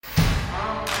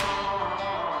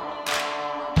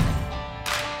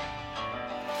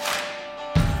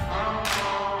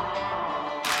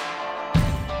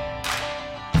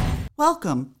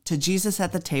Welcome to Jesus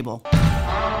at the Table,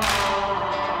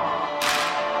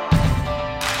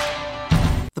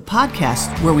 the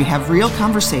podcast where we have real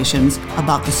conversations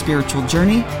about the spiritual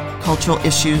journey, cultural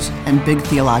issues, and big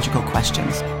theological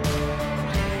questions.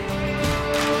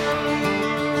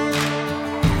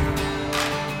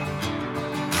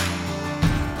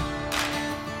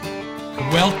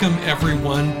 Welcome,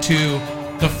 everyone, to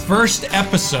the first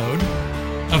episode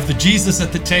of the Jesus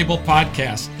at the Table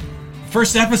podcast.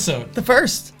 First episode. The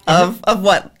first of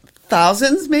what?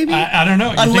 Thousands, maybe? I don't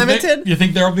know. Unlimited? You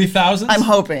think there will be thousands? I'm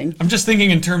hoping. I'm just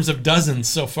thinking in terms of dozens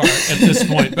so far at this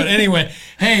point. But anyway,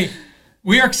 hey,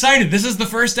 we are excited. This is the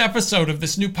first episode of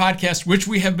this new podcast, which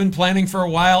we have been planning for a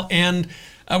while. And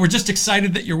we're just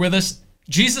excited that you're with us.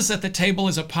 Jesus at the Table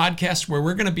is a podcast where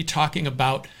we're going to be talking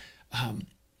about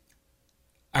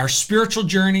our spiritual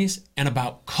journeys and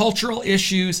about cultural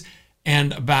issues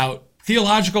and about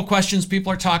theological questions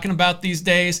people are talking about these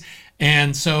days.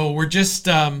 And so we're just,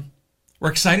 we're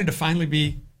excited to finally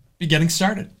be getting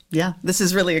started. Yeah, this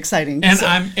is really exciting. And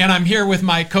I'm here with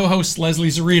my co-host Leslie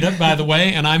Zarita, by the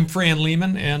way, and I'm Fran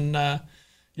Lehman. And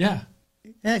yeah.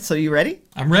 So you ready?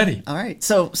 I'm ready. All right.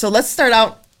 So let's start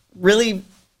out really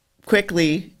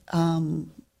quickly,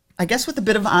 I guess with a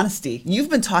bit of honesty. You've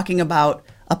been talking about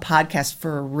a podcast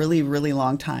for a really, really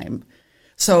long time.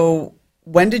 So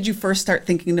when did you first start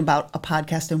thinking about a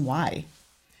podcast and why?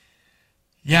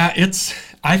 Yeah,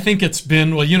 I think it's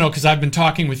been, well, because I've been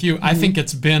talking with you, I think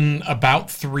it's been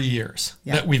about 3 years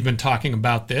that we've been talking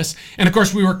about this. And of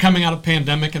course, we were coming out of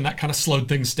pandemic and that kind of slowed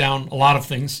things down, a lot of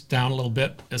things down a little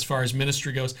bit as far as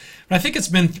ministry goes. But I think it's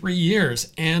been 3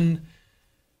 years. And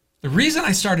the reason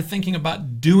I started thinking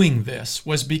about doing this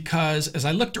was because as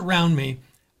I looked around me,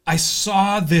 I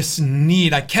saw this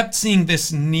need. I kept seeing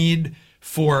this need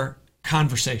for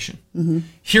conversation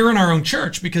here in our own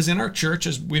church, because in our church,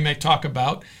 as we may talk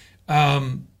about,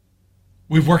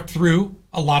 we've worked through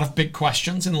a lot of big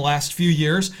questions in the last few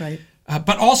years, right.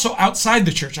 But also outside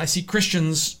the church, I see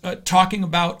Christians talking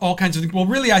about all kinds of things. Well,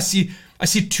 really, I see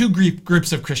two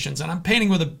groups of Christians, and I'm painting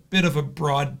with a bit of a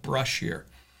broad brush here.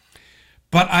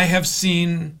 But I have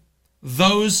seen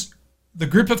the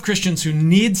group of Christians who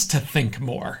needs to think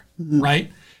more,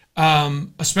 right?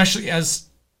 Especially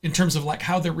in terms of like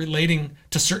how they're relating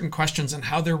to certain questions and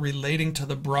how they're relating to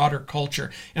the broader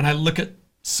culture. And I look at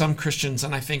some Christians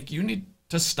and I think you need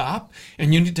to stop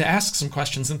and you need to ask some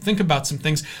questions and think about some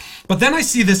things. But then I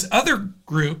see this other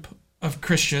group of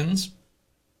Christians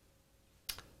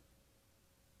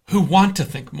who want to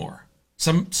think more.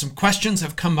 Some questions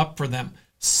have come up for them.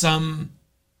 Some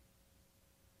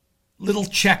little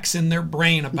checks in their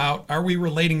brain about, are we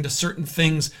relating to certain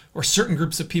things or certain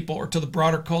groups of people or to the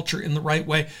broader culture in the right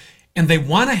way? And they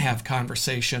want to have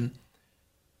conversation,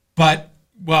 but,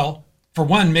 well, for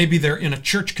one, maybe they're in a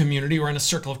church community or in a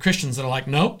circle of Christians that are like,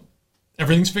 nope,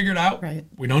 everything's figured out. Right.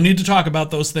 We don't need to talk about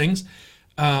those things.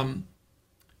 And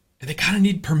they kind of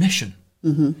need permission.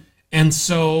 And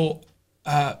so,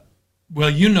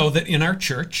 well, you know that in our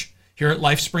church, here at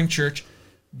LifeSpring Church,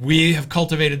 we have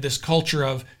cultivated this culture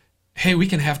of, hey, we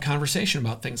can have conversation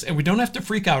about things and we don't have to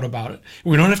freak out about it.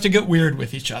 We don't have to get weird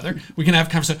with each other. We can have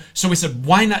conversation. So we said,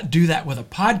 why not do that with a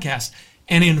podcast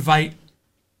and invite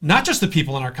not just the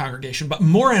people in our congregation, but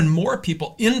more and more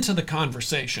people into the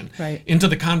conversation, right. into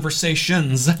the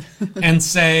conversations and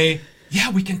say, yeah,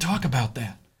 we can talk about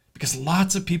that. Because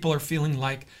lots of people are feeling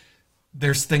like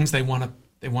there's things they want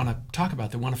to talk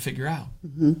about, they want to figure out.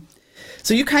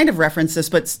 So you kind of referenced this,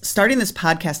 but starting this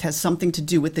podcast has something to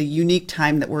do with the unique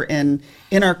time that we're in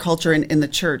our culture and in the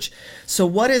church. So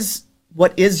what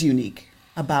is unique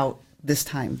about this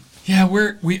time? Yeah,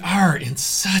 we are in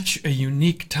such a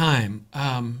unique time.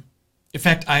 In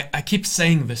fact, I keep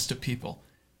saying this to people,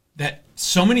 that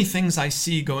so many things I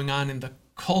see going on in the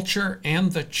culture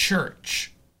and the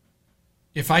church,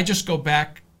 if I just go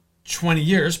back 20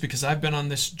 years, because I've been on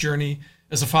this journey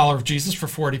as a follower of Jesus for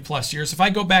 40 plus years. If I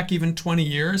go back even 20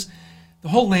 years, the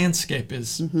whole landscape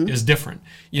is different.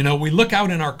 We look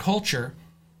out in our culture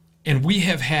and we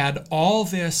have had all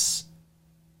this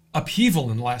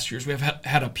upheaval in the last years. We have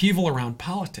had upheaval around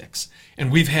politics,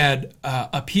 and we've had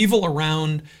upheaval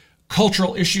around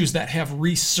cultural issues that have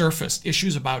resurfaced,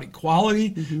 issues about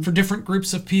equality for different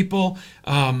groups of people,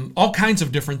 all kinds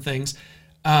of different things.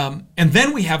 And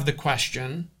then we have the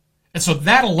question, and so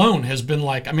that alone has been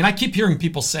like, I keep hearing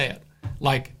people say it,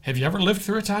 like, have you ever lived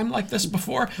through a time like this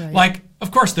before? Right. Like,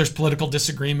 of course, there's political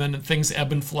disagreement and things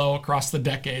ebb and flow across the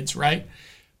decades, right?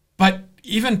 But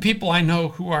even people I know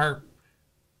who are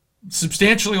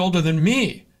substantially older than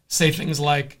me say things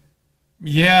like,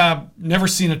 yeah, never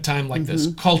seen a time like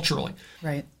this culturally.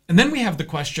 Right. And then we have the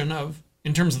question of,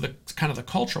 in terms of the kind of the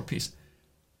cultural piece,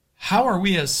 how are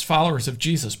we as followers of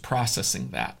Jesus processing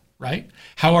that, right?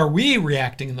 How are we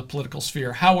reacting in the political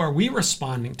sphere? How are we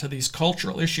responding to these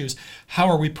cultural issues? How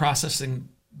are we processing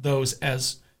those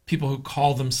as people who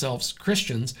call themselves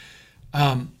Christians?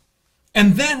 And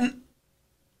then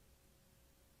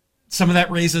some of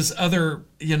that raises other,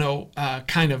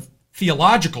 kind of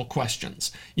theological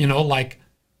questions,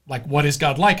 like what is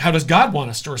God like? How does God want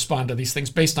us to respond to these things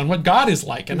based on what God is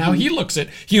like and how he looks at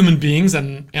human beings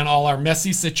and all our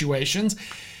messy situations?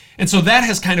 And so that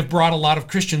has kind of brought a lot of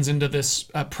Christians into this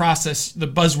process. The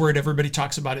buzzword everybody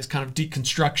talks about is kind of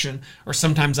deconstruction, or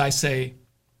sometimes I say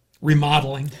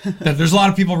remodeling. That there's a lot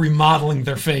of people remodeling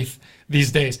their faith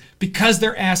these days because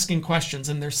they're asking questions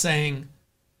and they're saying,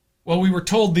 well, we were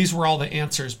told these were all the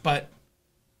answers, but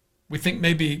we think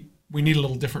maybe we need a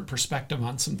little different perspective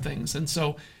on some things. And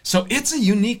so it's a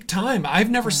unique time. I've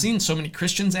never seen so many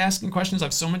Christians asking questions.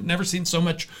 I've never seen so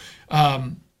much,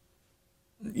 upheaval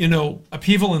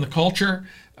in the culture.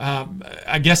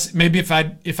 I guess maybe if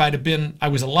I'd have been, I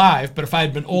was alive, but if I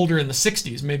had been older in the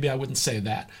 60s, maybe I wouldn't say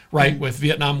that, right? With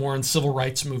Vietnam War and civil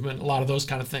rights movement, a lot of those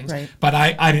kind of things. Right. But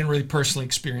I didn't really personally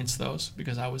experience those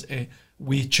because I was a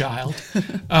wee child.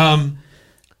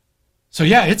 So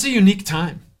yeah, it's a unique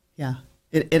time. Yeah.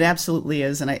 It absolutely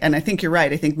is. And I think you're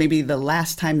right. I think maybe the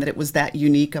last time that it was that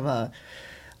unique of a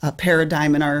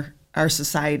paradigm in our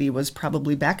society was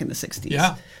probably back in the 60s.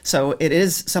 Yeah. So it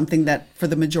is something that for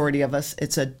the majority of us,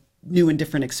 it's a new and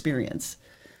different experience.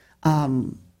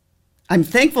 I'm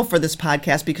thankful for this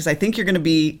podcast because I think you're going to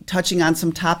be touching on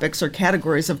some topics or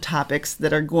categories of topics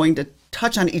that are going to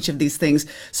touch on each of these things.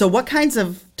 So what kinds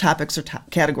of topics or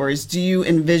categories do you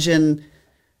envision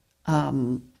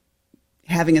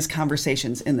having as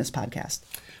conversations in this podcast?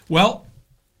 Well,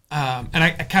 and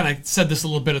I kind of said this a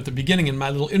little bit at the beginning in my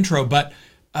little intro, but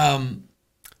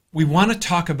we want to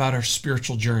talk about our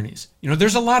spiritual journeys.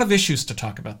 There's a lot of issues to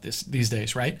talk about these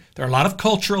days, right? There are a lot of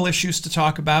cultural issues to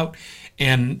talk about,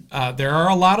 and there are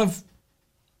a lot of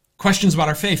questions about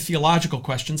our faith, theological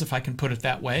questions, if I can put it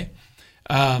that way,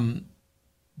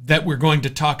 that we're going to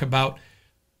talk about.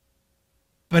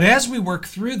 But as we work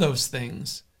through those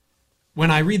things, when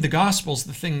I read the Gospels,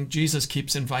 the thing Jesus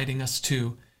keeps inviting us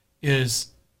to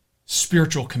is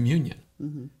spiritual communion.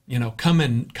 Come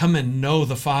and know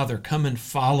the Father. Come and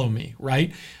follow me,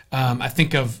 right? I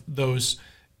think of those,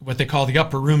 what they call the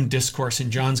upper room discourse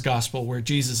in John's Gospel, where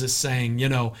Jesus is saying,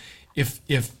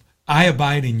 if I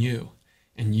abide in you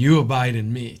and you abide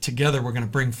in me, together we're going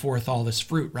to bring forth all this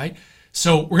fruit, right?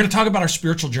 So we're going to talk about our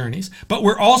spiritual journeys, but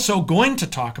we're also going to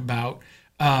talk about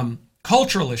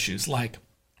cultural issues like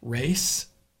race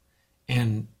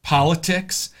and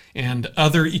politics and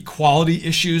other equality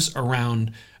issues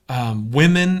around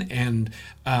women, and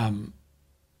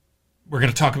we're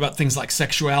going to talk about things like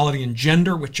sexuality and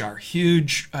gender, which are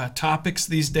huge topics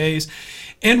these days.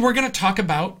 And we're going to talk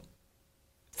about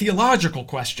theological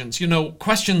questions,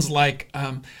 questions like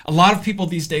a lot of people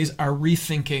these days are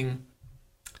rethinking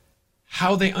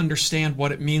how they understand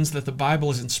what it means that the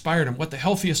Bible is inspired and what the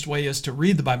healthiest way is to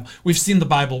read the Bible. We've seen the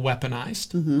Bible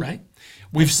weaponized, right?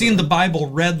 We've seen the Bible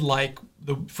read like,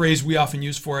 the phrase we often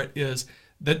use for it is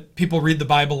that people read the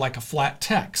Bible like a flat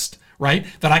text, right?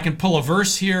 That I can pull a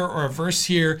verse here or a verse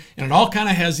here, and it all kind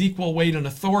of has equal weight and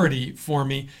authority for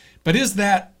me. But is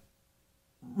that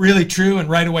really true? And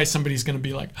right away somebody's going to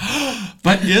be like,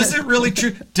 but is it really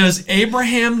true? Does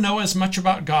Abraham know as much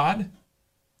about God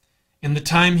in the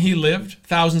time he lived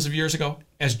thousands of years ago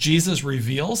as Jesus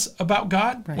reveals about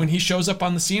God when he shows up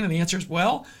on the scene? And the answer is,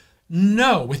 well,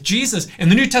 no. With Jesus,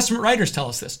 and the New Testament writers tell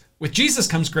us this, with Jesus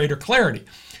comes greater clarity.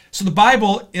 So the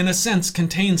Bible, in a sense,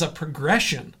 contains a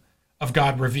progression of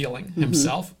God revealing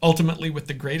himself, ultimately with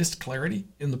the greatest clarity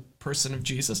in the person of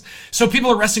Jesus. So people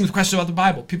are wrestling with questions about the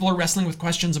Bible. People are wrestling with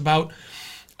questions about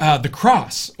the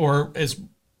cross, or as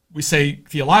we say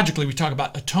theologically, we talk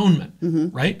about atonement,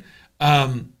 right?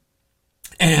 And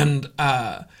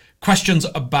questions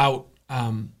about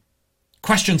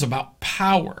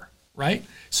power, right?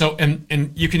 So,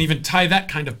 and you can even tie that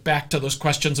kind of back to those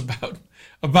questions about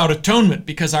atonement,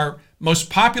 because our most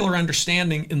popular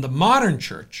understanding in the modern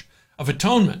church of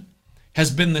atonement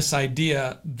has been this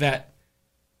idea that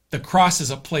the cross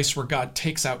is a place where God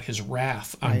takes out his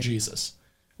wrath on Jesus,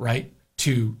 right?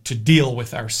 To deal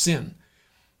with our sin.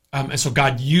 And so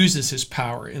God uses his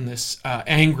power in this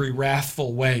angry,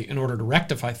 wrathful way in order to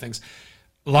rectify things.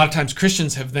 A lot of times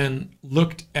Christians have then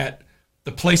looked at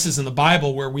the places in the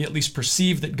Bible where we at least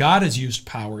perceive that God has used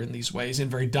power in these ways, in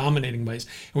very dominating ways.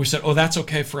 And we said, oh, that's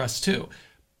okay for us too.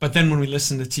 But then when we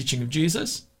listen to the teaching of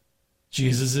Jesus,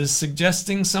 Jesus is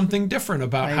suggesting something different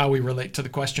about Right. how we relate to the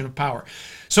question of power.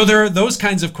 So there are those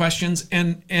kinds of questions.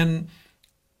 And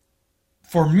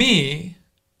for me,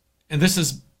 and this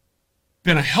has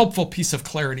been a helpful piece of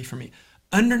clarity for me,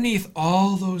 underneath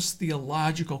all those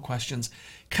theological questions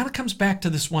kind of comes back to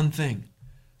this one thing.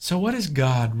 So what is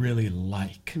God really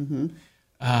like?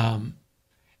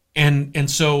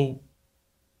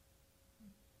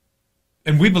 And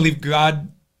we believe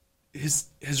God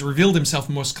has revealed himself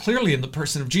most clearly in the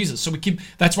person of Jesus. So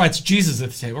that's why it's Jesus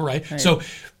at the table, right? So,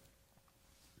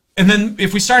 and then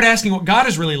if we start asking what God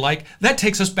is really like, that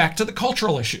takes us back to the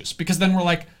cultural issues, because then we're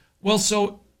like, well,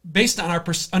 so based on our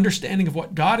understanding of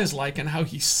what God is like and how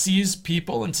he sees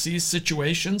people and sees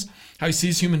situations, how he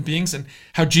sees human beings and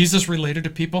how Jesus related to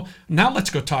people, now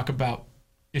let's go talk about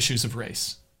issues of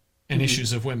race and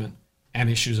issues of women and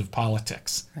issues of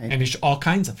politics and all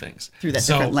kinds of things. Through that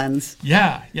different lens.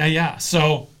 Yeah.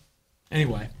 So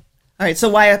anyway. All right. So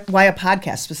why a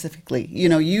podcast specifically? You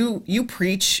know, you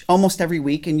preach almost every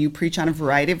week, and you preach on a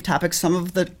variety of topics, some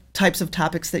of the types of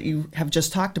topics that you have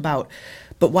just talked about.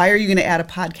 But why are you going to add a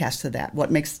podcast to that?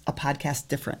 What makes a podcast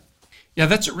different? Yeah,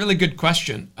 that's a really good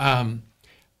question.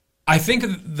 I think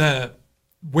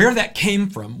where that came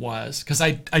from was because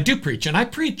I do preach, and I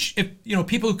preach. If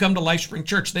people who come to LifeSpring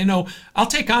Church, they know I'll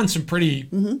take on some pretty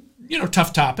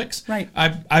tough topics. Right.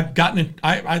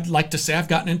 I'd like to say I've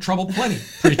gotten in trouble plenty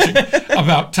preaching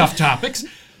about tough topics.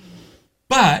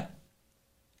 But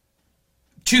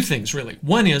two things really.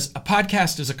 One is a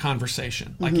podcast is a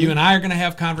conversation. Like you and I are going to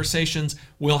have conversations.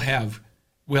 We'll have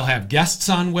guests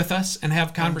on with us and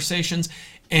have conversations,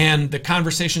 and the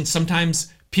conversations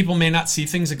sometimes people may not see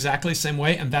things exactly the same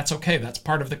way, and that's okay. That's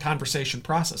part of the conversation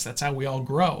process. That's how we all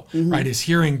grow, right? Is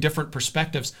hearing different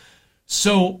perspectives.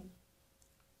 So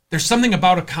there's something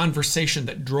about a conversation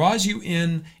that draws you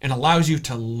in and allows you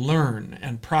to learn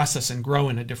and process and grow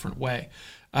in a different way.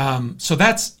 So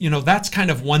that's kind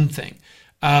of one thing.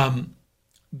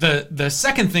 The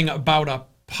second thing about a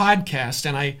podcast,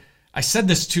 and I said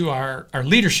this to our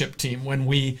leadership team when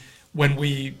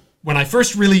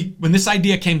this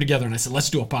idea came together, and I said, let's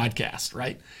do a podcast,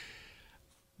 right?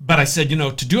 But I said,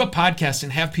 to do a podcast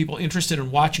and have people interested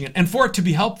in watching it, and for it to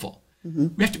be helpful,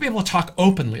 we have to be able to talk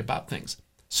openly about things.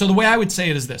 So the way I would say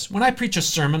it is this: when I preach a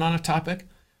sermon on a topic,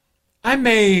 I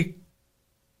may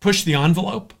push the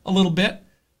envelope a little bit,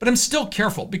 but I'm still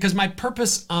careful, because my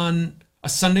purpose on a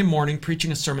Sunday morning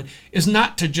preaching a sermon is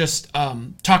not to just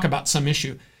talk about some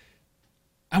issue.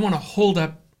 I want to hold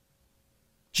up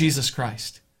Jesus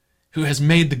Christ, who has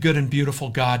made the good and beautiful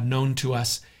God known to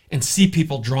us, and see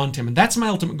people drawn to him. And that's my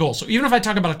ultimate goal. So even if I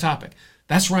talk about a topic,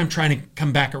 that's where I'm trying to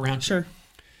come back around. Sure.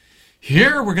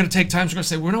 Here, we're going to take time to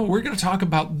say, well, no, we're going to talk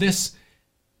about this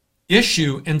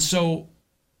issue. And so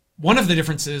one of the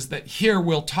differences is that here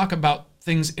we'll talk about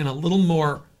things in a little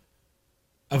more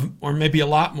or maybe a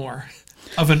lot more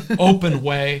of an open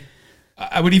way.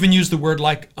 I would even use the word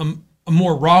like a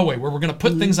more raw way, where we're going to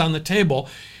put things on the table.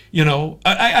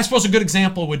 I suppose a good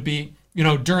example would be,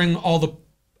 during all the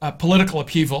political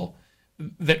upheaval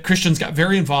that Christians got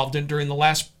very involved in during the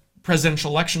last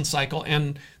presidential election cycle,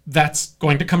 and that's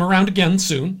going to come around again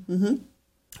soon.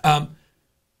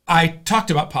 I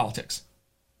talked about politics,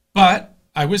 but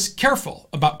I was careful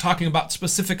about talking about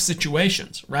specific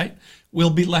situations, right? We'll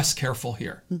be less careful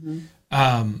here.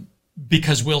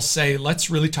 Because we'll say, let's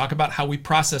really talk about how we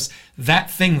process that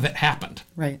thing that happened.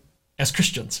 Right. As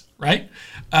Christians, right?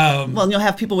 Well, and you'll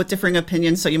have people with differing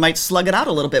opinions, so you might slug it out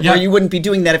a little bit, where you wouldn't be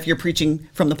doing that if you're preaching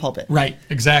from the pulpit. Right,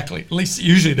 exactly. At least it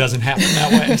usually doesn't happen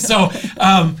that way. So,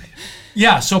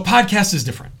 so podcast is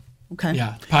different. Okay.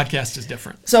 Yeah, podcast is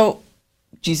different. So,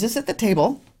 Jesus at the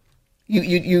table,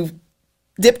 you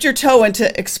dipped your toe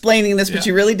into explaining this, but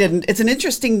you really didn't. It's an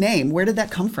interesting name. Where did that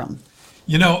come from?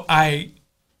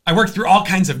 I work through all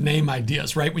kinds of name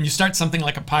ideas, right? When you start something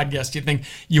like a podcast, you think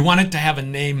you want it to have a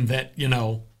name that,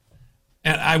 and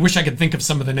I wish I could think of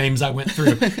some of the names I went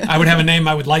through. I would have a name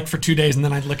I would like for 2 days, and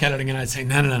then I'd look at it again and I'd say,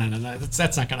 no,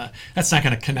 that's not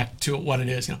gonna connect to what it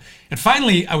is, And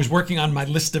finally, I was working on my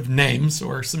list of names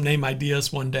or some name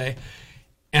ideas one day,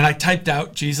 and I typed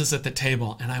out Jesus at the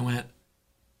table, and I went,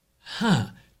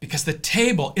 because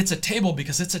it's a table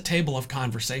because it's a table of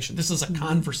conversation. This is a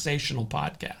conversational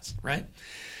podcast, right?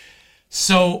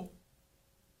 So,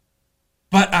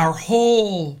 but my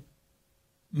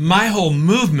whole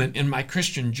movement in my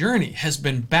Christian journey has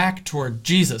been back toward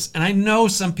Jesus. And I know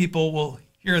some people will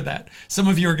hear that. Some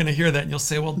of you are going to hear that and you'll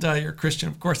say, well, duh, you're a Christian.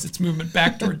 Of course, it's movement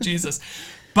back toward Jesus.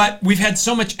 But we've had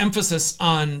so much emphasis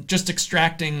on just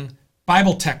extracting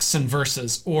Bible texts and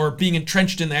verses or being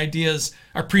entrenched in the ideas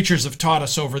our preachers have taught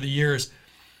us over the years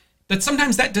that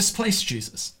sometimes that displaced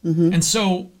Jesus. And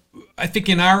so I think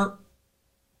in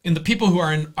the people who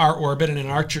are in our orbit and in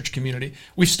our church community,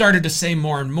 we've started to say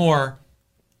more and more,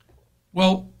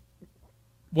 well,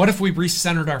 what if we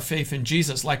recentered our faith in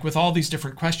Jesus? Like with all these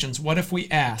different questions, what if we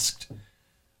asked,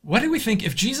 what do we think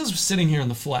if Jesus was sitting here in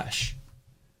the flesh?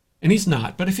 And he's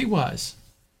not, but if he was,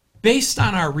 based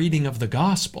on our reading of the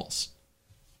Gospels,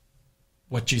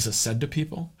 what Jesus said to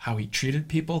people, how he treated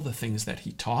people, the things that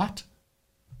he taught,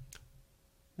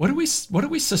 what do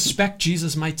we suspect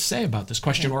Jesus might say about this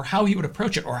question, or how he would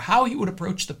approach it, or how he would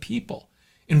approach the people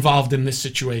involved in this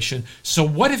situation? So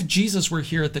what if Jesus were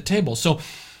here at the table? So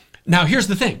now here's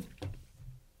the thing.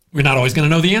 We're not always going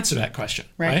to know the answer to that question,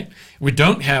 right? We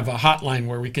don't have a hotline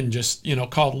where we can just,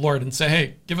 call the Lord and say,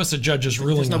 hey, give us a judge's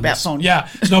ruling. There's no on bat this. phone. Yeah,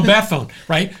 there's no bat phone,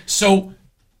 right? So,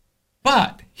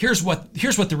 but here's what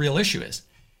the real issue is.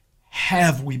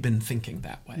 Have we been thinking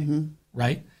that way,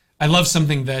 right? I love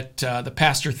something that the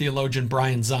pastor theologian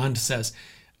Brian Zond says.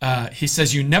 He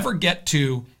says, you never get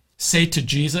to say to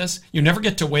Jesus, you never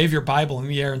get to wave your Bible in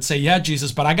the air and say, yeah,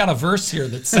 Jesus, but I got a verse here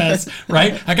that says,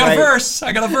 right? I got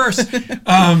a verse.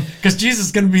 Because Jesus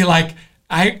is going to be like,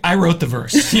 I wrote the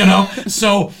verse,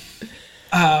 So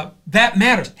that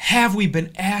matters. Have we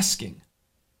been asking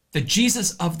the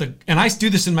Jesus and I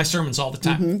do this in my sermons all the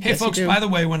time. Hey, Yes, folks, you do. by the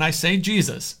way, when I say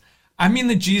Jesus, I mean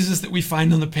the Jesus that we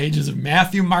find on the pages of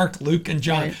Matthew, Mark, Luke, and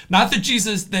John. Right. Not the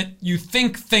Jesus that you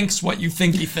think thinks what you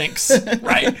think he thinks,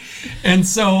 right? And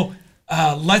so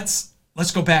let's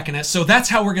go back and ask. So that's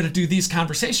how we're going to do these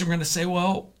conversations. We're going to say,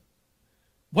 well,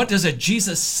 what does a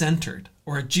Jesus-centered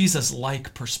or a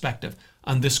Jesus-like perspective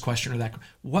on this question or that?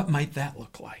 What might that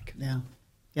look like?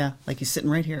 Yeah, like he's sitting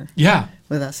right here Yeah.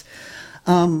 with us.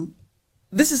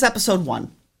 This is episode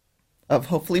 1 of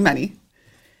hopefully many.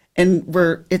 And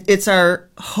it's our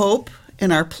hope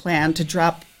and our plan to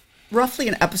drop roughly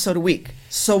an episode a week.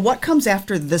 So what comes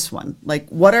after this one? Like,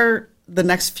 what are the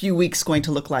next few weeks going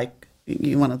to look like?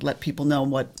 You want to let people know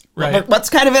what's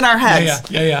kind of in our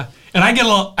heads. Yeah. And I get a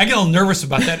little nervous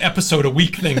about that episode a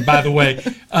week thing, by the way,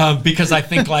 because I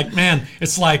think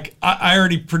it's like I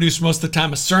already produce most of the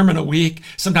time a sermon a week,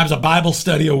 sometimes a Bible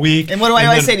study a week. And what do I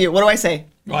always say to you? What do I say?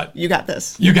 What? You got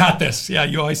this. You got this. Yeah,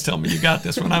 you always tell me you got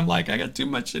this when I'm like, I got too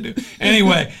much to do.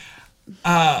 Anyway,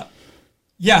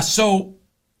 so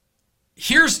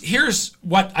here's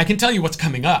what I can tell you what's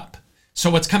coming up. So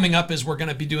what's coming up is we're going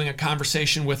to be doing a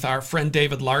conversation with our friend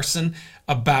David Larson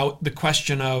about the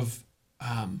question of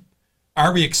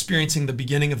are we experiencing the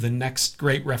beginning of the next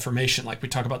great Reformation? Like we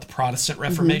talk about the Protestant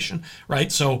Reformation,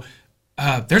 right? So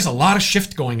there's a lot of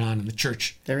shift going on in the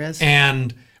church. There is.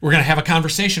 And we're going to have a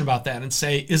conversation about that and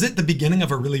say, is it the beginning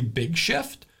of a really big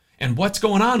shift? And what's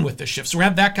going on with this shift? So we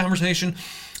have that conversation.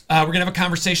 We're going to have a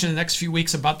conversation in the next few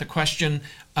weeks about the question,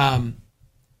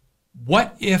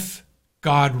 what if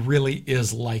God really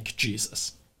is like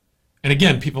Jesus? And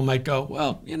again, people might go,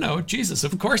 well, Jesus,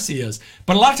 of course he is.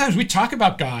 But a lot of times we talk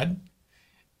about God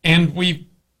and we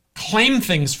claim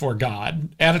things for God,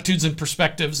 attitudes and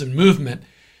perspectives and movement,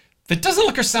 that doesn't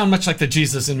look or sound much like the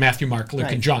Jesus in Matthew, Mark,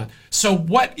 Luke, and John. So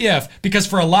what if, because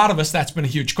for a lot of us, that's been a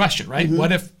huge question, right?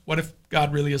 What if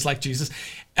God really is like Jesus?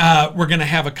 We're going to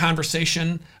have a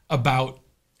conversation about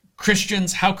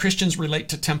Christians, how Christians relate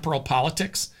to temporal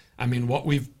politics. I mean, what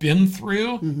we've been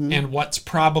through and what's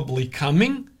probably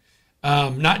coming,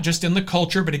 not just in the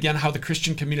culture, but again, how the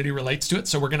Christian community relates to it.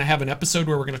 So we're going to have an episode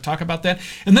where we're going to talk about that.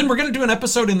 And then we're going to do an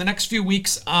episode in the next few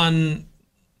weeks on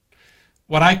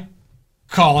what I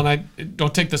call, and I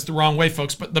don't take this the wrong way,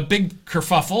 folks, but the big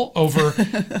kerfuffle over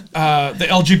the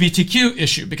LGBTQ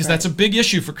issue, because that's a big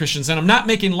issue for Christians, and I'm not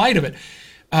making light of it.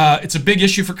 It's a big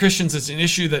issue for Christians. It's an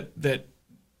issue that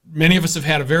many of us have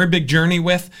had a very big journey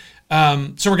with.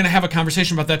 So we're going to have a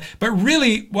conversation about that. But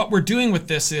really, what we're doing with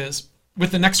this is,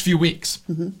 with the next few weeks,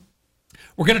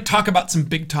 we're going to talk about some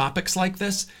big topics like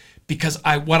this, because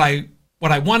what I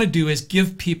want to do is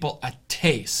give people a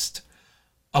taste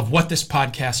of what this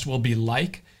podcast will be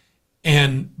like.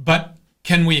 But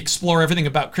can we explore everything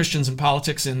about Christians and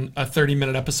politics in a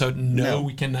 30-minute episode? No,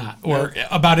 we cannot. Or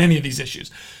about any of these issues.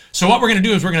 So what we're going to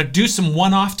do is we're going to do some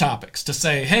one-off topics to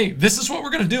say, hey, this is what we're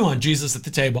going to do on Jesus at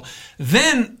the Table.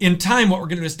 Then in time, what we're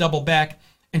going to do is double back.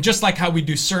 And just like how we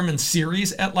do sermon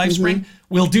series at LifeSpring,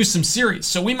 we'll do some series.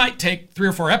 So we might take 3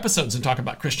 or 4 episodes and talk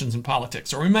about Christians and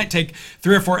politics. Or we might take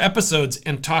 3 or 4 episodes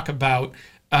and talk about,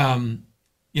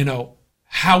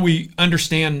 how we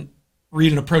understand,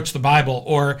 read, and approach the Bible,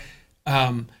 or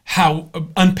how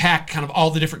unpack kind of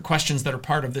all the different questions that are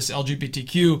part of this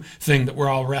LGBTQ thing that we're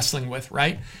all wrestling with,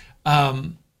 right?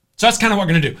 So So that's kind of what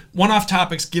we're going to do. One-off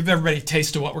topics, give everybody a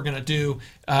taste of what we're going to do,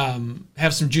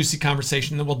 have some juicy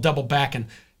conversation, then we'll double back and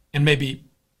maybe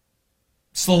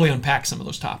slowly unpack some of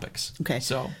those topics. Okay.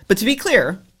 So, but to be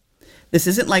clear, this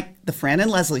isn't like the Fran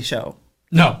and Leslie show.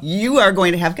 No. You are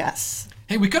going to have guests.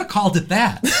 Hey, we could have called it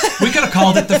that. We could have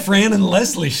called it the Fran and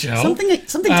Leslie show. Something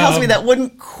tells me that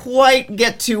wouldn't quite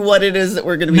get to what it is that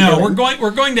we're going to be doing. No,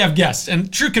 we're going to have guests. And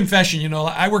true confession,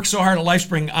 I work so hard at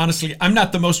LifeSpring. Honestly, I'm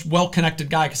not the most well-connected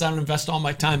guy because I don't invest all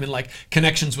my time in like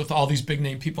connections with all these big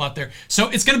name people out there. So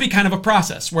it's going to be kind of a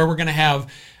process where we're going to have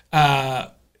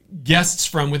guests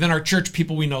from within our church,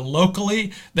 people we know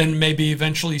locally, then maybe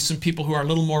eventually some people who are a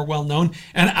little more well-known.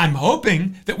 And I'm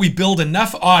hoping that we build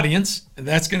enough audience, and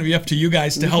that's going to be up to you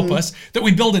guys to help us, that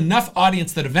we build enough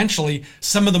audience that eventually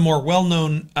some of the more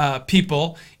well-known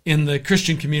people in the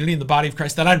Christian community, in the body of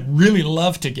Christ, that I'd really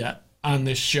love to get on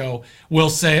this show will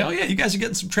say, oh yeah, you guys are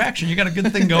getting some traction. You got a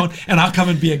good thing going, and I'll come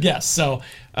and be a guest. So,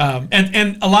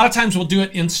 and a lot of times we'll do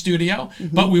it in studio,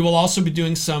 but we will also be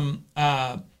doing some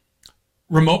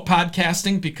remote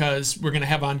podcasting because we're going to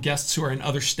have on guests who are in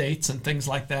other states and things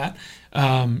like that.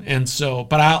 And so,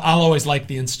 but I'll always like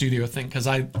the in-studio thing because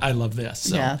I love this.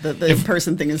 So yeah, the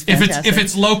in-person thing is fantastic. If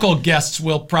it's local guests,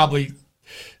 we'll probably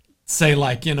say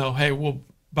like, hey, we'll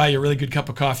buy you a really good cup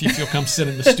of coffee if you'll come sit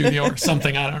in the studio or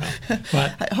something. I don't know.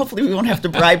 But hopefully we won't have to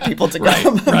bribe people to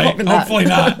come. Right. Hopefully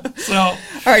not. So, all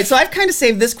right. So I've kind of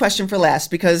saved this question for last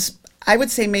because I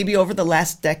would say maybe over the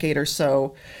last decade or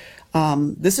so,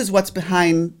 this is what's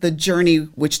behind the journey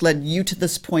which led you to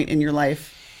this point in your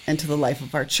life and to the life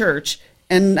of our church,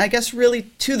 and I guess really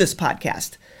to this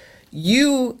podcast.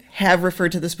 You have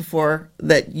referred to this before,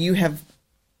 that you have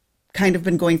kind of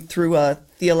been going through a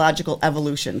theological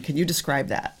evolution. Can you describe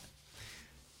that?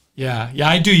 Yeah,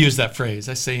 I do use that phrase.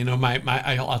 I say,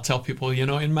 I'll tell people,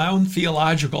 in my own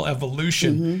theological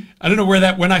evolution. I don't know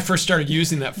when I first started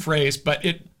using that phrase, but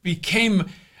it became,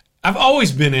 I've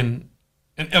always been in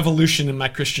an evolution in my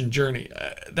Christian journey.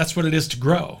 That's what it is to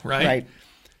grow, right? Right.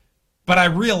 But I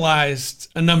realized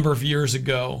a number of years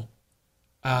ago,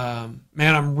 man,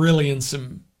 I'm really in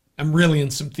some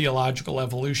theological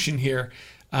evolution here,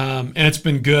 and it's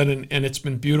been good and it's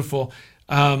been beautiful.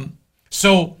 My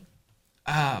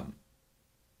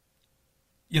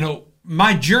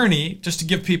journey, just to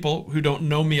give people who don't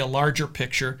know me a larger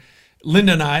picture.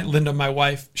 Linda, my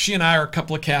wife, she and I are a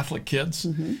couple of Catholic kids.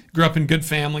 Grew up in good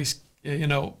families.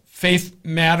 Faith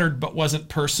mattered but wasn't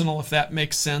personal, if that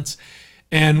makes sense.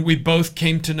 And we both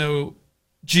came to know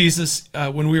Jesus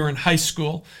when we were in high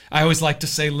school. I always like to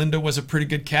say Linda was a pretty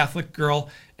good Catholic girl,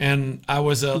 and I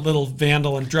was a little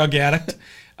vandal and drug addict,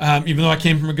 even though I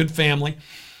came from a good family.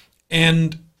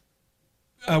 And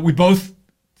we both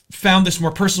found this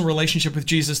more personal relationship with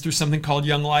Jesus through something called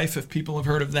Young Life, if people have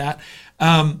heard of that.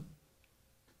 And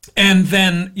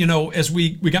then, as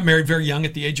we got married very young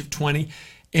at the age of 20,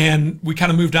 and we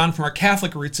kind of moved on from our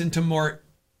Catholic roots into more,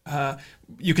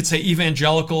 you could say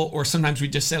evangelical, or sometimes we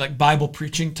just say like Bible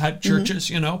preaching type churches,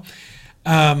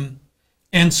 And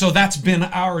so that's been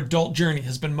our adult journey,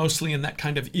 has been mostly in that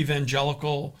kind of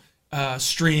evangelical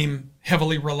stream,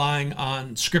 heavily relying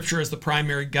on Scripture as the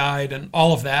primary guide and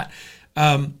all of that.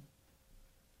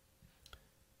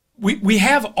 We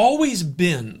have always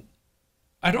been,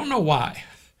 I don't know why,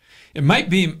 it might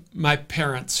be my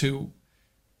parents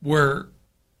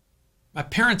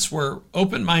were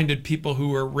open-minded people who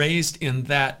were raised in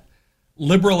that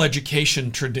liberal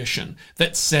education tradition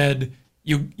that said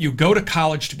you go to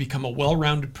college to become a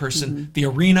well-rounded person. The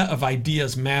arena of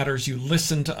ideas matters. You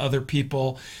listen to other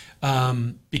people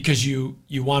because you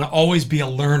want to always be a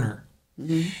learner.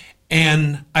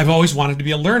 And I've always wanted to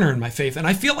be a learner in my faith. And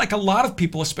I feel like a lot of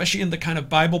people, especially in the kind of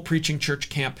Bible preaching church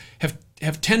camp,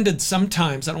 have tended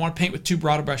sometimes, I don't want to paint with too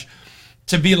broad a brush,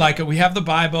 to be like, we have the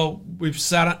Bible, we've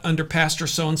sat under Pastor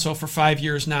so-and-so for 5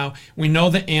 years now, we know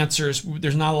the answers,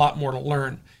 there's not a lot more to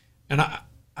learn. And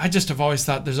I just have always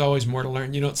thought there's always more to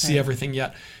learn. You don't see everything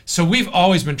yet. So we've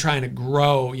always been trying to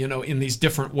grow, in these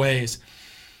different ways.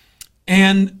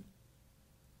 And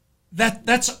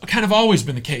that's kind of always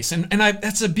been the case. And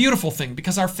that's a beautiful thing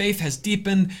because our faith has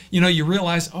deepened. You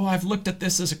realize, I've looked at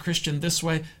this as a Christian this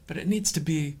way, but it needs to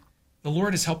be, the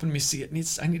Lord is helping me see it.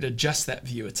 I need to adjust that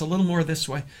view. It's a little more this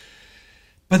way.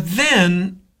 But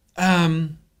then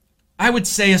I would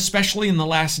say, especially in the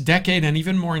last decade and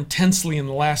even more intensely in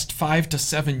the last 5 to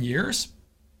 7 years,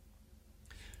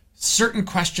 certain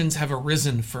questions have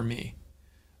arisen for me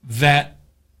that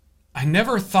I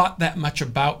never thought that much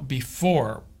about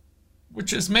before,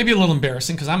 which is maybe a little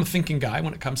embarrassing because I'm a thinking guy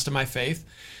when it comes to my faith,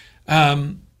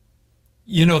 that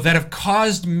have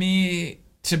caused me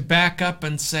to back up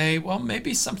and say, well,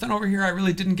 maybe something over here I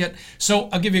really didn't get. So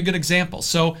I'll give you a good example.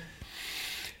 So,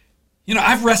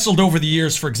 I've wrestled over the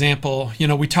years, for example,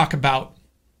 we talk about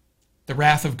the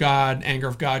wrath of God, anger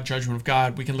of God, judgment of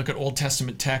God. We can look at Old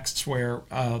Testament texts where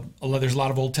there's a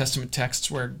lot of Old Testament texts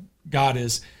where God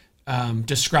is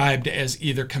described as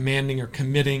either commanding or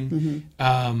committing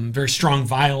very strong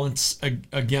violence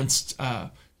against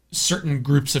certain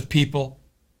groups of people.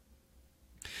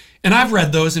 And I've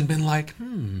read those and been like,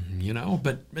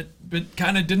 but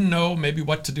kind of didn't know maybe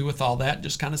what to do with all that.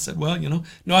 Just kind of said, well,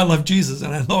 no, I love Jesus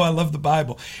and I know I love the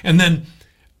Bible. And then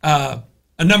quite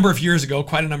a number of years ago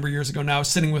now, I was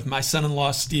sitting with my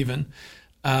son-in-law, Stephen,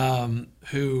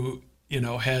 who,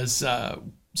 has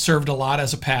served a lot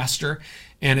as a pastor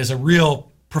and is a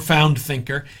real profound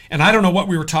thinker. And I don't know what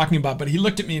we were talking about, but he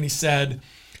looked at me and he said,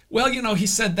 well, he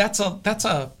said, that's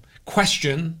a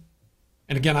question.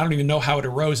 And again, I don't even know how it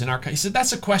arose in our country. He said,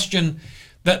 that's a question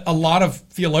that a lot of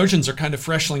theologians are kind of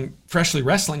freshly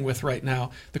wrestling with right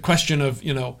now. The question of,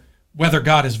 whether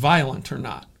God is violent or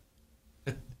not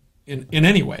in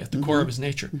any way at the core of his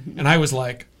nature. And I was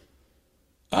like,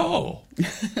 oh,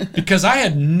 because I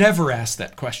had never asked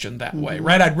that question that way,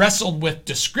 right? I'd wrestled with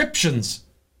descriptions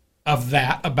of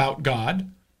that about God,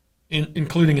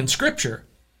 including in Scripture.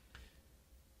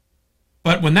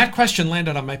 But when that question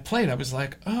landed on my plate, I was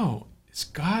like, oh, is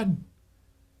God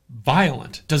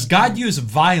violent? Does God use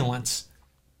violence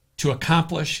to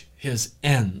accomplish his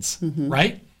ends,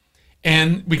 right?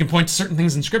 And we can point to certain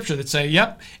things in Scripture that say,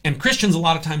 yep. And Christians a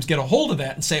lot of times get a hold of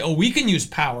that and say, oh, we can use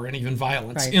power and even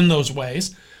violence in those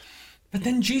ways. But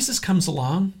then Jesus comes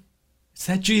along. It's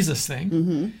that Jesus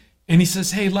thing. And he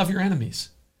says, hey, love your enemies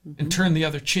and turn the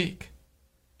other cheek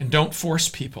and don't force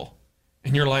people.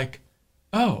 And you're like,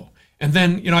 oh. And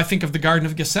then, I think of the Garden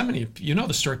of Gethsemane. You know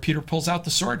the story. Peter pulls out the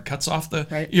sword, cuts off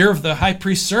the ear of the high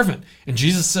priest's servant. And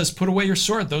Jesus says, put away your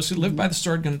sword. Those who live by the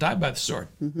sword are going to die by the sword.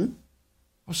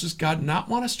 Does God not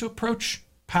want us to approach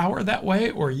power that way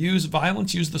or use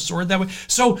violence, use the sword that way?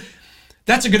 So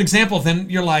that's a good example. Then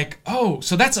you're like, oh,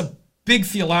 so that's a big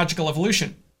theological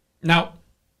evolution. Now,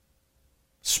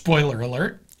 spoiler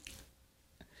alert,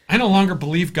 I no longer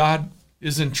believe God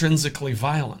is intrinsically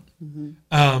violent.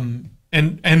 And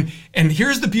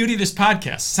here's the beauty of this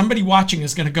podcast. Somebody watching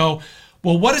is going to go,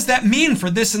 well, what does that mean for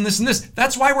this and this and this?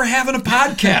 That's why we're having a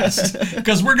podcast,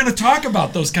 because we're going to talk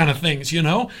about those kind of things,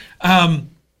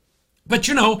 But,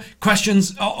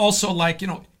 questions also like,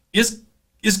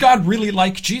 is God really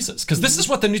like Jesus? Because this is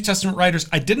what the New Testament writers,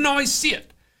 I didn't always see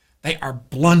it. They are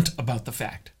blunt about the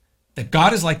fact that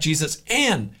God is like Jesus,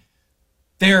 and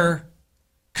they're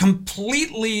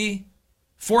completely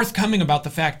forthcoming about the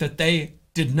fact that they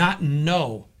did not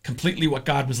know completely what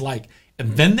God was like.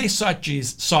 And then they saw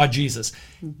Jesus,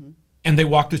 and they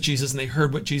walked with Jesus, and they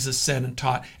heard what Jesus said and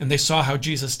taught, and they saw how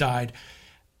Jesus died,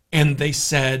 and they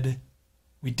said,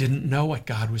 we didn't know what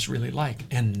God was really like,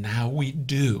 and now we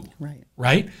do.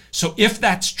 Right? So if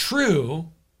that's true,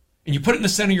 and you put it in the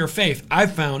center of your faith,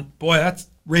 I've found, boy, that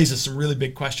raises some really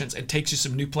big questions and takes you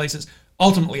some new places.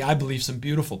 Ultimately, I believe some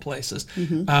beautiful places.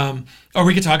 Or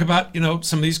we could talk about,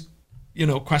 some of these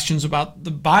questions about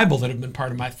the Bible that have been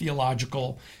part of my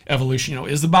theological evolution.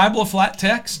 Is the Bible a flat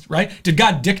text, right? Did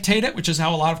God dictate it, which is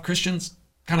how a lot of Christians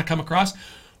kind of come across?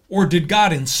 Or did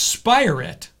God inspire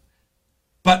it,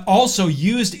 but also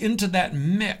used into that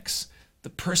mix the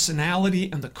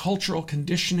personality and the cultural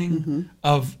conditioning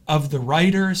of the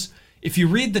writers? If you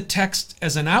read the text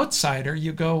as an outsider,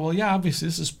 you go, well, yeah, obviously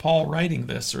this is Paul writing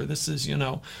this, or this is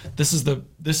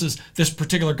this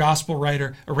particular gospel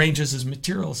writer arranges his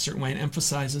material a certain way and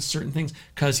emphasizes certain things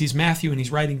because he's Matthew and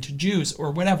he's writing to Jews or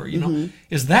whatever,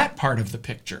 Is that part of the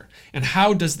picture? And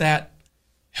how does that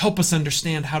help us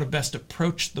understand how to best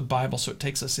approach the Bible so it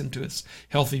takes us into its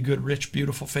healthy, good, rich,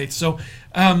 beautiful faith? So,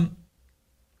 and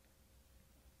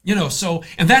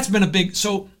that's been a big,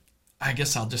 I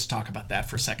guess I'll just talk about that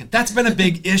for a second. That's been a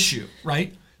big issue,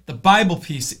 right? The Bible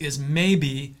piece is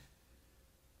maybe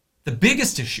the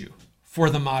biggest issue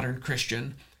for the modern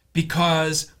Christian,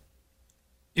 because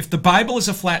if the Bible is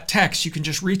a flat text, you can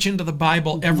just reach into the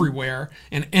Bible everywhere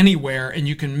and anywhere, and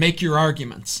you can make your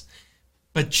arguments.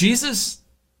 But Jesus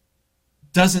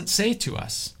doesn't say to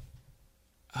us,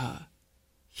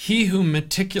 he who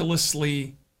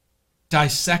meticulously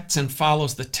dissects and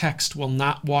follows the text will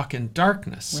not walk in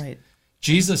darkness. Right.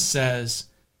 Jesus says,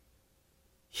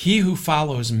 he who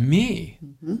follows me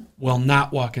will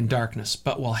not walk in darkness,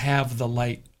 but will have the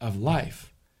light of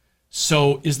life.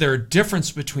 So is there a difference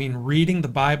between reading the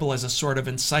Bible as a sort of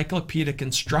encyclopedic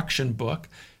instruction book,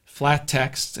 flat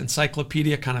text,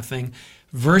 encyclopedia kind of thing,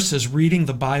 versus reading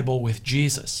the Bible with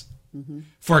Jesus?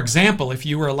 For example, if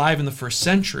you were alive in the first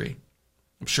century,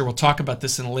 I'm sure we'll talk about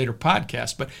this in a later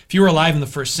podcast, but if you were alive in the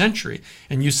first century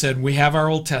and you said, we have our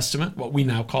Old Testament, what we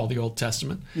now call the Old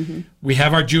Testament, we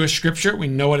have our Jewish scripture, we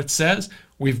know what it says,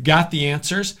 we've got the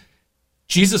answers.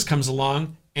 Jesus comes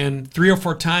along, and 3 or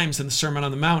 4 times in the Sermon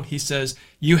on the Mount, he says,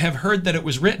 you have heard that it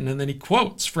was written, and then he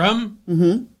quotes from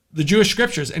the Jewish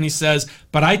scriptures, and he says,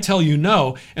 but I tell you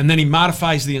no, and then he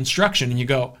modifies the instruction, and you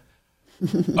go,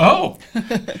 oh,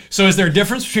 so is there a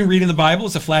difference between reading the Bible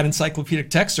as a flat encyclopedic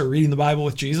text or reading the Bible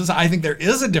with Jesus? I think there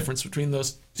is a difference between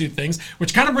those two things,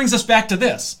 which kind of brings us back to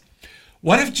this.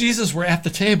 What if Jesus were at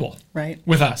the table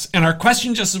with us? And our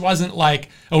question just wasn't like,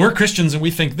 oh, we're Christians and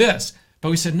we think this. But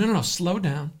we said, no, slow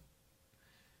down.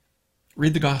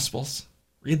 Read the Gospels.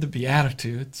 Read the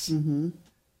Beatitudes.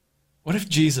 What if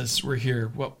Jesus were here?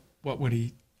 What would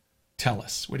he tell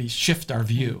us? Would he shift our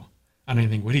view on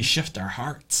anything? Would he shift our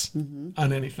hearts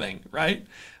on anything, right?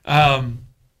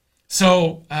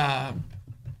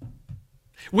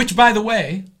 Which, by the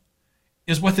way,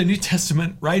 is what the New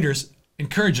Testament writers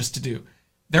encourage us to do.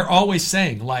 They're always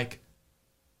saying, like,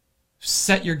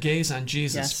 set your gaze on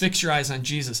Jesus. Fix your eyes on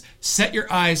Jesus. Set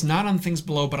your eyes not on things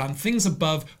below, but on things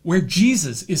above, where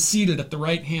Jesus is seated at the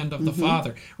right hand of the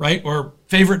Father, right? Or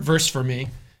favorite verse for me,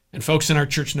 and folks in our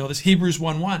church know this, Hebrews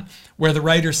 1:1, where the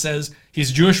writer says,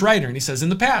 he's a Jewish writer, and he says, in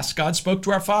the past, God spoke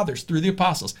to our fathers through the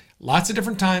apostles, lots of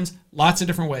different times, lots of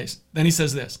different ways. Then he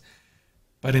says this,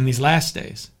 but in these last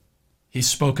days, he's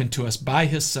spoken to us by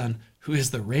his Son, who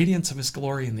is the radiance of his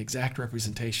glory and the exact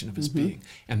representation of his being.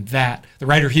 And that, the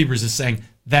writer of Hebrews is saying,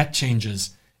 that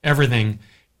changes everything.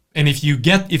 And if you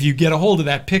get a hold of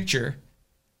that picture,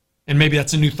 and maybe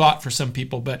that's a new thought for some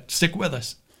people, but stick with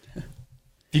us.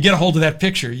 If you get a hold of that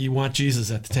picture, you want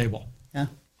Jesus at the table. Yeah.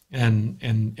 And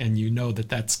you know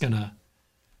that's gonna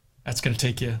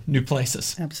take you new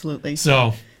places. Absolutely.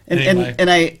 So anyway.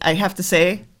 And I have to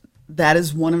say, that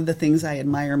is one of the things I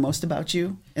admire most about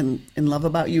you and love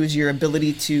about you, is your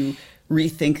ability to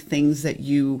rethink things that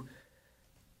you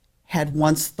had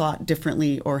once thought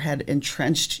differently or had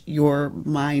entrenched your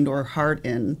mind or heart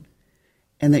in,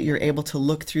 and that you're able to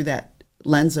look through that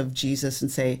lens of Jesus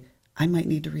and say, I might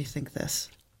need to rethink this.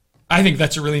 I think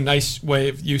that's a really nice way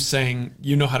of you saying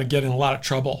you know how to get in a lot of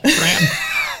trouble, Fran.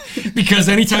 Because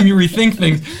anytime you rethink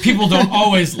things, people don't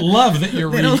always love that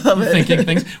you're rethinking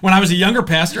things. When I was a younger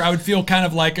pastor, I would feel kind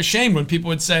of like ashamed when people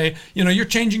would say, you're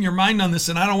changing your mind on this,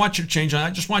 and I don't want you to change on it.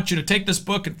 I just want you to take this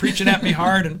book and preach it at me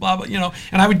hard and blah, blah,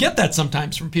 And I would get that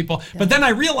sometimes from people. Yeah. But then I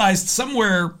realized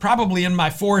somewhere probably in my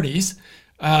 40s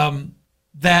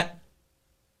that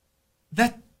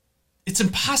it's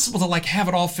impossible to have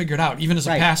it all figured out, even as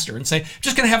a pastor, and say,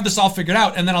 just going to have this all figured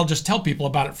out, and then I'll just tell people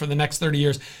about it for the next 30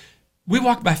 years. We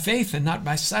walk by faith and not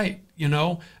by sight,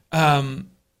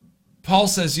 Paul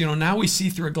says, now we see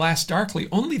through a glass darkly,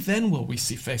 only then will we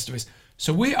see face to face.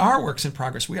 So we are works in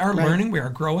progress. We are learning, we are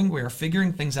growing, we are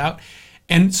figuring things out.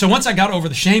 And so once I got over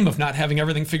the shame of not having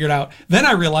everything figured out, then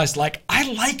I realized,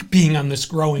 I like being on this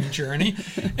growing journey.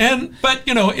 But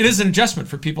it is an adjustment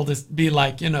for people to be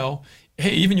like,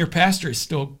 hey, even your pastor is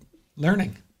still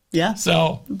learning. Yeah.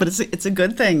 So, but it's a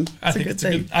good thing. I think it's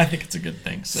a good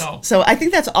thing. So I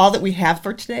think that's all that we have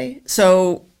for today.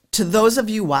 So to those of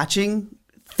you watching,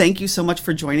 thank you so much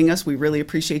for joining us. We really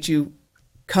appreciate you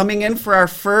coming in for our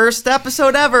first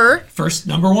episode ever. First,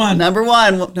 number one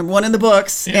in the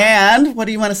books. Yeah. And what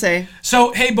do you want to say?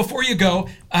 So, hey, before you go,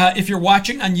 if you're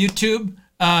watching on YouTube,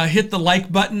 hit the like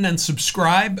button and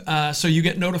subscribe so you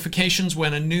get notifications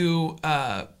when a new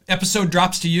episode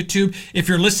drops to YouTube. If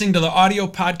you're listening to the audio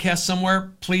podcast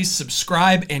somewhere, please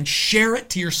subscribe and share it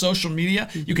to your social media.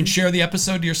 You can share the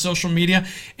episode to your social media.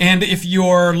 And if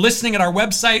you're listening at our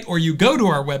website, or you go to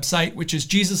our website, which is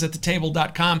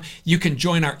jesusatthetable.com, you can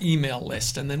join our email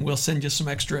list, and then we'll send you some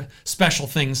extra special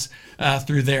things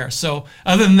through there. So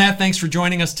other than that, thanks for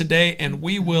joining us today, and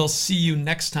we will see you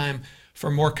next time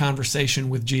for more conversation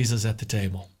with Jesus at the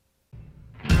table.